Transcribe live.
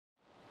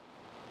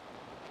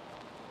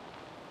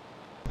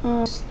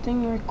This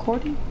thing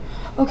recording?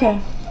 Okay.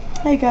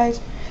 Hey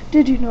guys,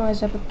 did you know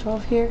it's Epic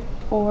 12 here,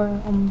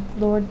 or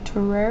Lord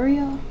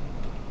Terraria,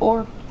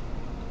 or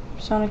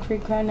Sonic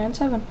Freak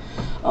 597.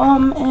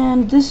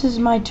 And this is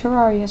my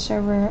Terraria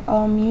server.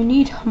 You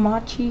need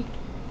Hamachi,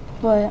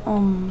 but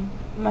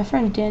my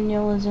friend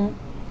Daniel isn't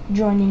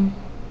joining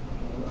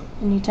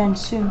anytime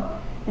soon,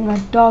 and my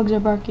dogs are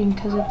barking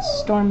because it's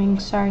storming.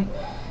 Sorry.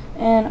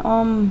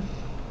 And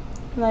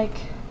like,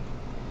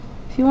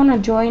 if you want to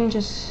join,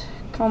 just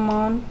come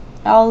on.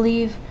 I'll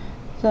leave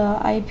the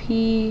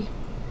IP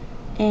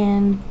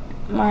and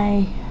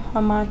my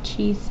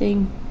Hamachi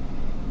thing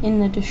in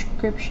the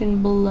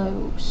description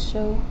below,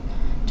 so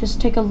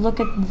just take a look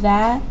at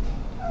that,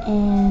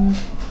 and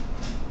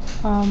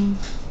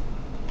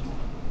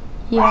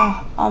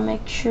yeah, I'll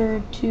make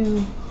sure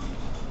to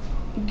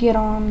get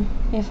on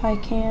if I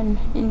can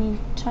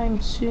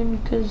anytime soon,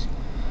 because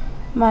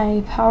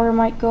my power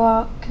might go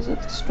out because of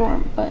the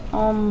storm. But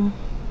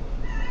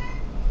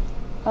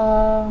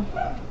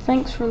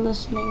thanks for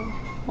listening.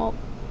 Well,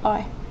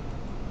 bye.